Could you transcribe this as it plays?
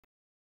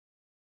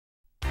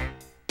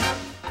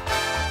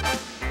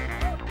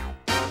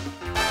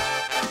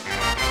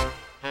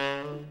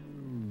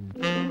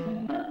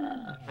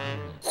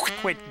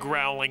Quit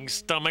growling,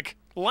 stomach.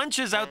 Lunch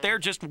is out there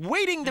just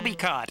waiting to be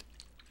caught.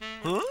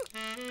 Huh?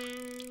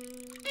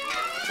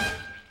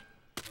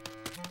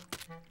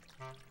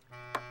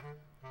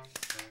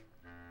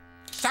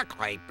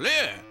 Sacré bleu!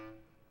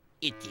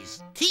 It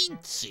is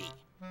teensy.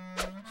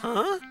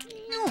 Huh?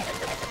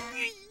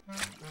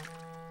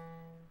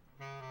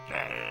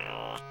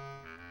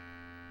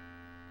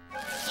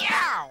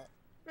 Yow!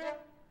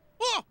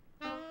 Oh!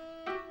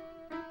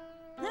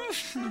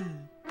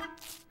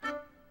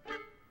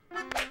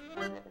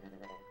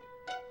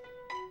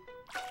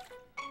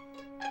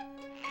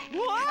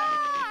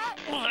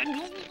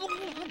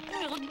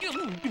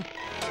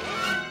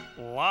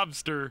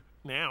 Lobster.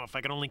 Now, if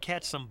I could only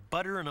catch some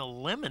butter and a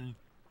lemon.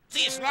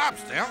 This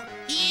lobster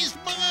is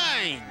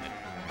mine!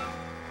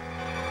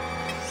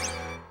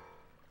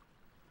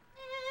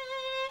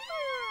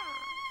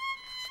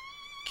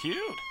 Cute.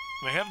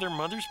 They have their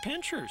mother's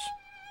pinchers.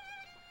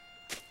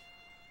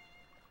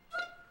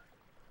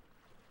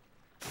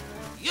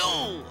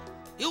 You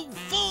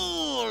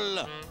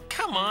fool!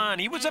 Come on,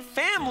 he was a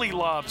family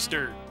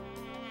lobster.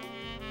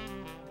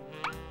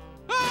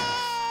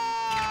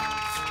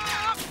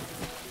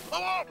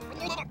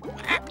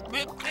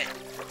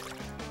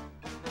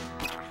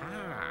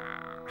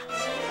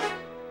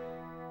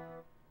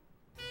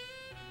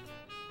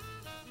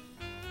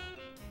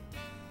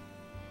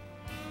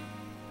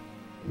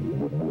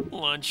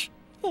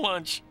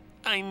 Lunch.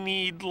 I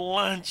need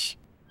lunch.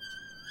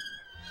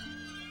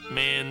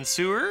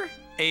 Mansour,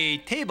 a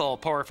table,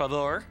 por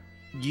favor.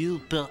 You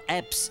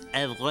perhaps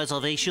have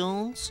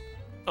reservations?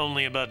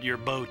 Only about your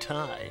bow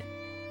tie.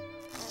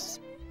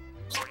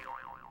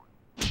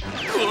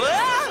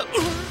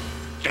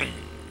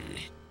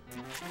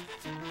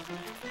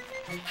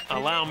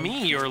 Allow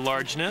me, your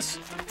largeness.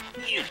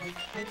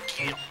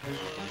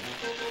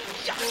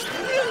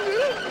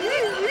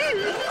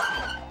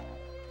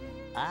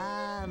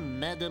 Ah,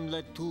 Madame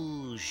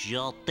Latouche,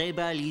 your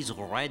table is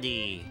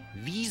ready.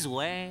 This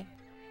way.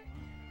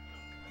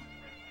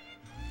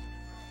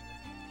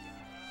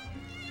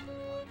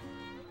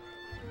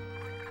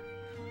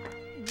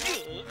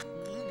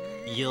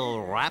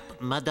 Your wrap,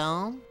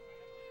 madame?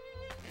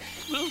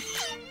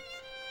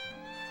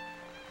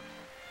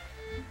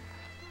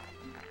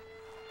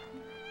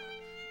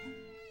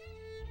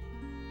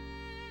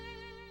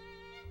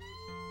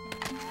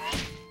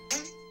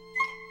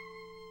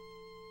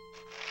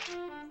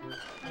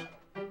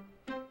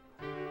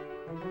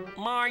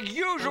 My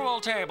usual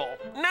table.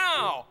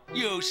 Now,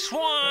 you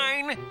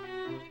swine!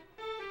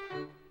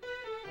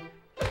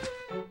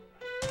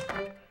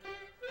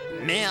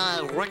 May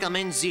I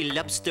recommend the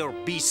lobster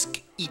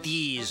bisque? It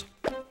is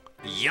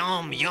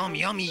yum, yum,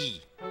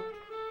 yummy.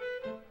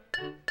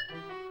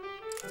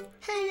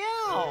 Hey,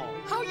 Al,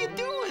 how you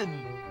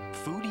doing?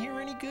 Food here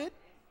any good?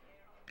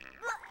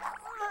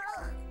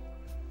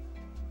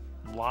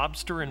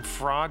 Lobster and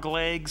frog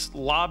legs,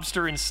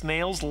 lobster and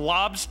snails,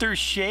 lobster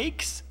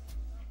shakes?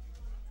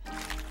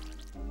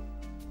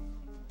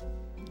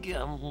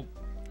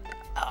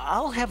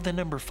 I'll have the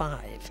number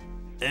 5.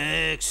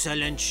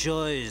 Excellent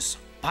choice.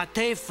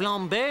 Pâté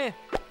flambé?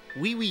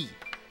 Oui, oui.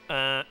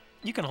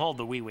 You can hold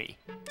the wee-wee.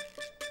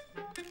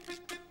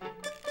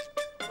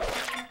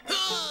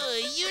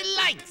 Oh, you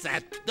like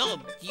that,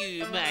 don't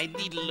you, my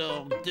little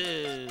hors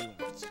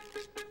d'oeuvres?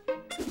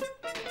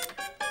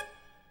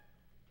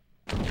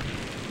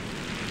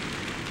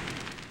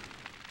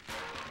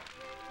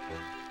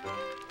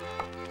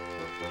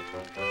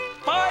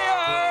 Fire!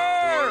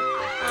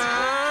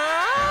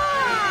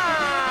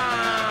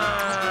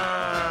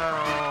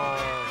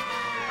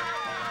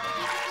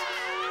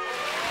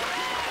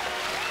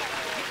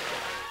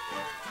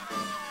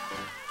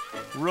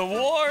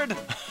 Reward?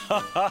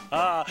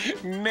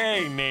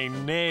 Nay, nay,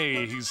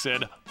 nay, he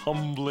said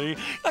humbly.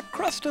 A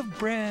crust of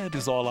bread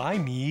is all I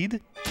need.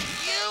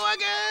 You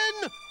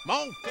again?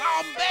 Mon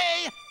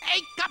flambé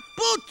est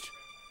kaput!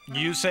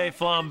 You say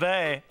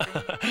flambe.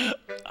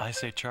 I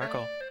say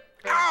charcoal.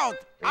 Out!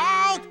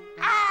 Out!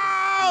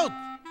 Out!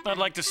 I'd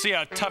like to see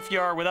how tough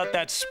you are without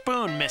that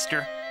spoon,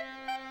 mister.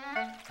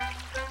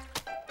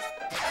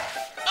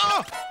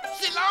 Oh!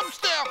 The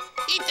lobster!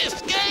 It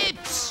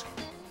escapes!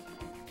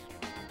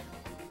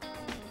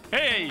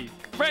 Hey,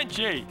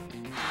 Frenchie!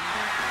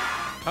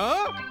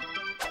 Huh?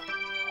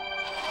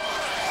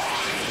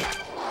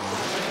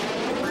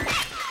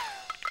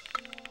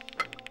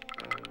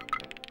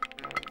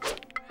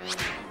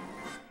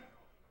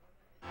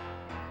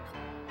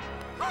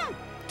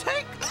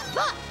 Take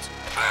that!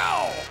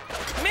 Ow!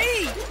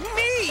 Me!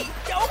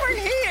 Over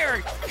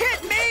here!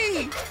 Hit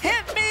me!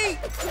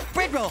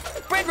 Bread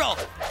roll!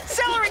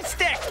 Celery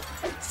stick!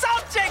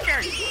 Salt shaker!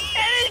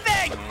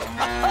 Anything!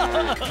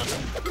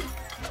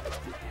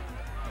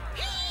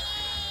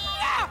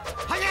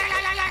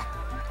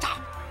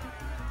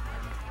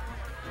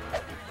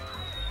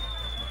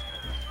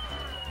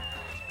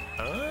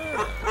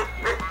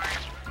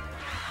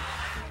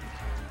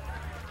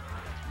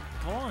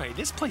 Boy,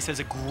 this place has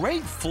a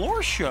great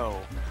floor show.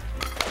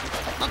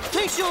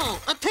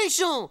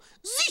 Attention!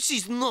 This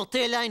is not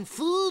airline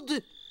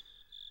food.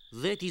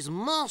 That is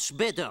much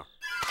better.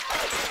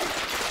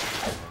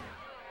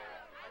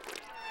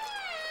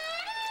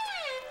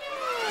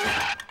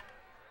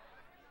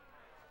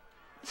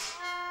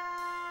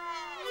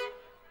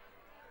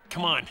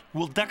 Come on,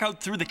 we'll duck out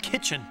through the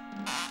kitchen.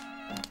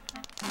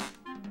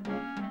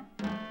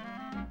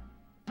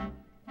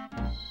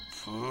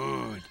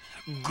 Food.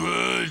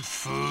 Good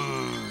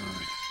food.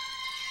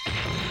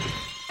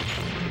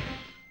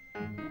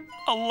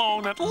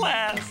 Alone at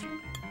last.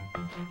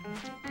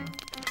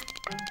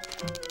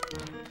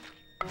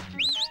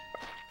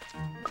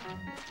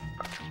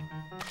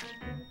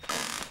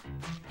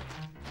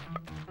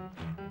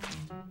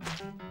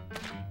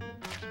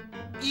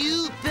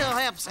 You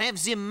perhaps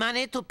have the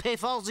money to pay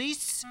for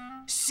this?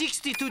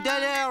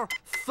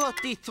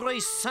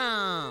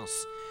 $62.43.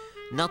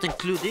 Not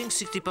including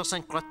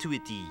 60%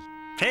 gratuity.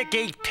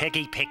 Picky,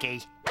 picky,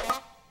 picky.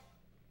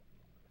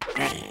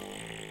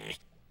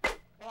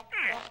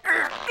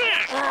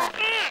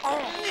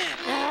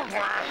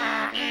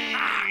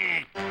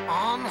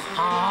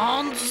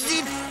 On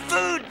the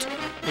food!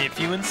 If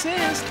you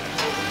insist.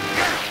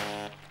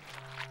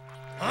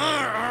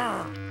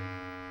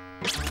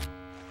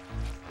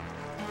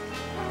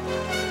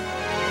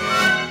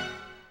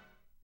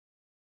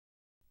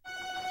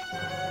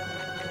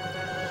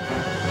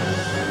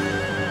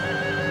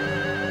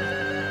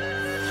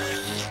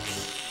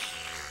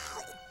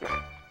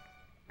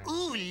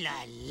 Ooh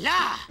la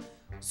la!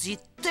 The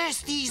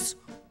taste is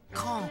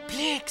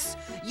complex,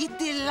 yet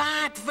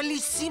delightfully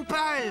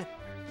simple.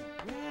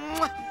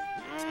 Mwah,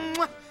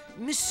 mwah.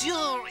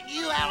 Monsieur,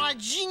 you are a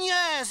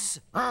genius!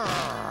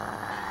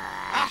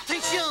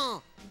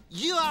 Attention!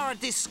 You are a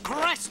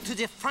disgrace to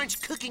the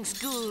French cooking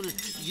school.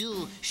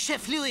 You,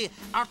 Chef Louis,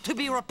 are to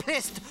be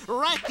replaced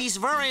right this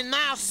very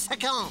now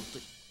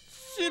second.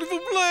 S'il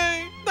vous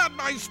plaît, not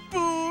my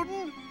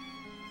spoon.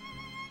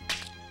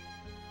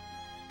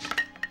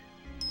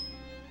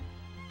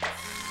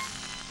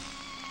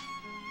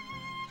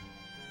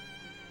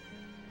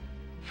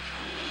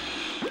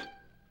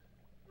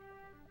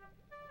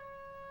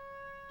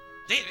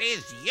 This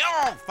is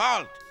your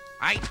fault.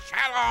 I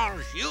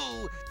challenge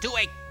you to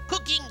a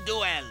cooking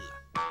duel.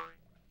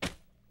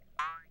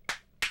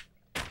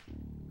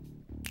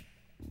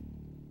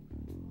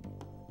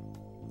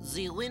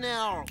 The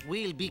winner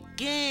will be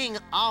king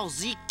of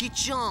the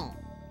kitchen.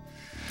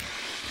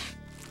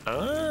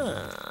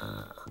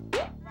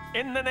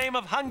 In the name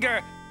of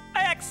hunger,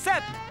 I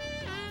accept.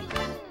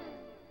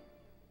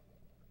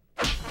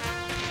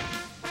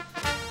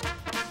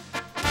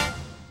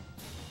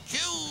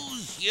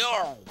 Choose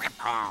your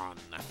weapon.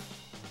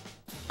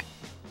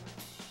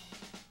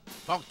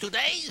 For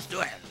today's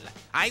duel,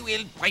 I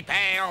will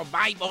prepare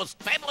my most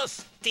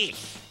famous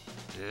dish,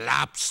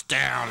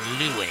 Lobster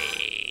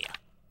Louis.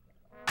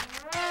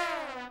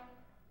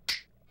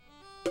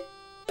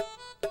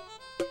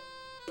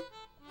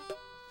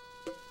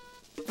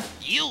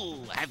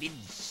 You have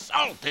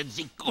insulted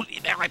the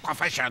culinary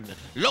profession.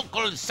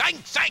 Local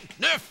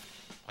 559.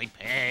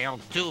 Prepare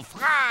to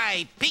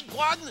fry pink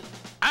one. 1,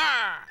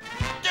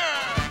 2,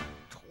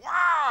 3,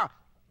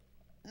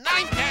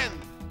 9, 10.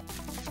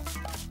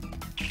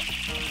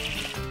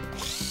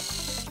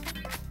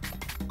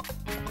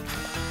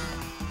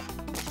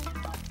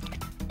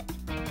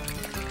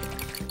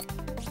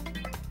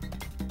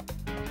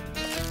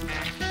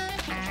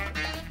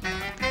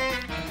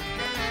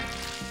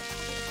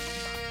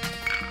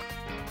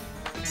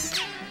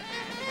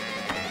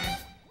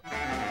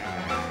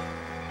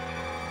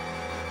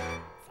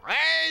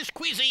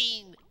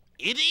 Cuisine.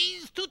 It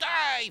is to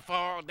die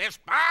for, n'est-ce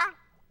pas?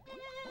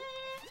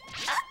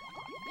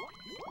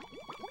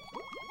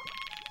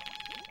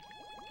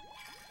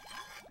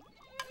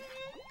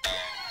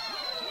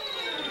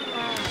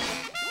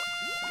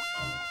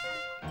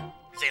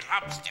 The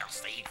lobster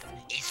thief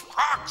is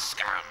frog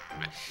scum,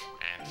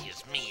 and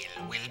his meal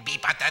will be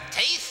but a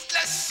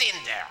tasteless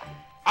cinder.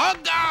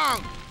 En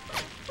garde!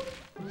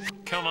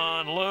 Come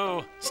on,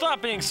 Lou.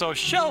 Stop being so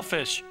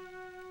shellfish.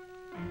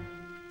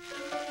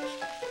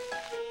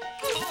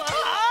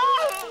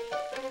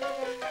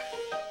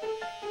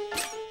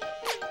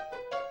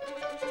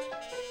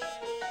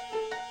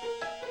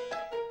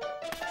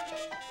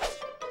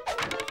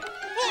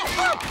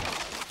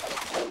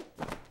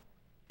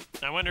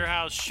 I wonder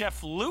how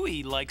Chef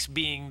Louis likes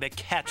being the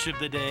catch of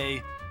the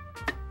day.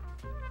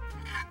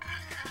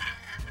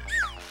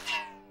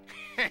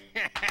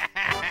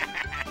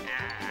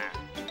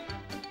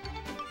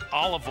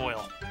 Olive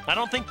oil. I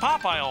don't think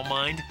Popeye'll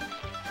mind.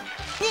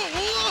 Whoa,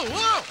 whoa,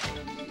 whoa!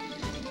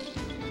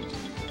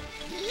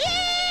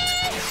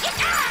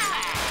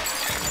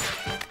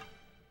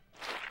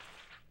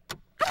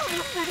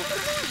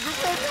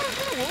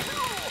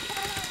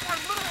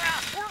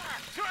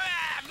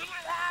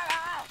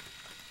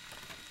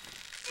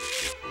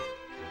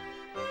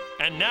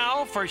 And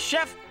now for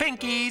Chef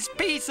Pinky's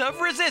piece of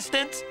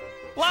resistance,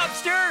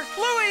 Lobster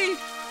Louis!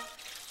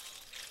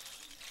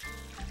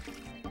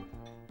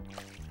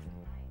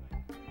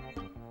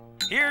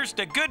 Here's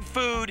to good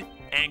food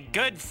and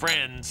good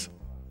friends.